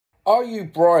Are you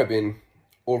bribing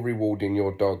or rewarding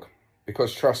your dog?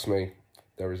 Because trust me,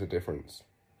 there is a difference.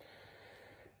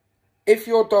 If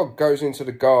your dog goes into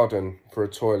the garden for a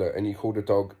toilet and you call the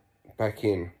dog back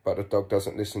in, but the dog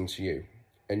doesn't listen to you,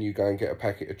 and you go and get a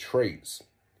packet of treats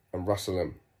and rustle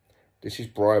them, this is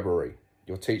bribery.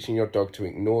 You're teaching your dog to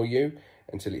ignore you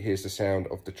until it hears the sound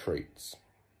of the treats.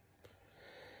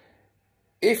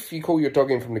 If you call your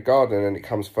dog in from the garden and it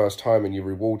comes first time and you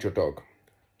reward your dog,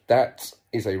 that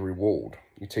is a reward.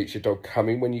 You teach your dog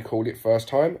coming when you call it first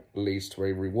time leads to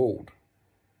a reward.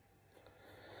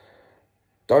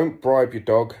 Don't bribe your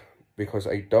dog, because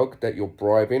a dog that you're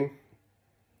bribing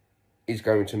is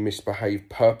going to misbehave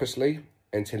purposely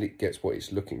until it gets what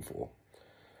it's looking for.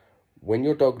 When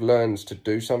your dog learns to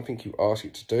do something you ask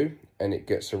it to do and it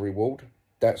gets a reward,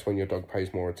 that's when your dog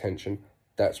pays more attention.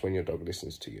 That's when your dog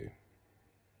listens to you.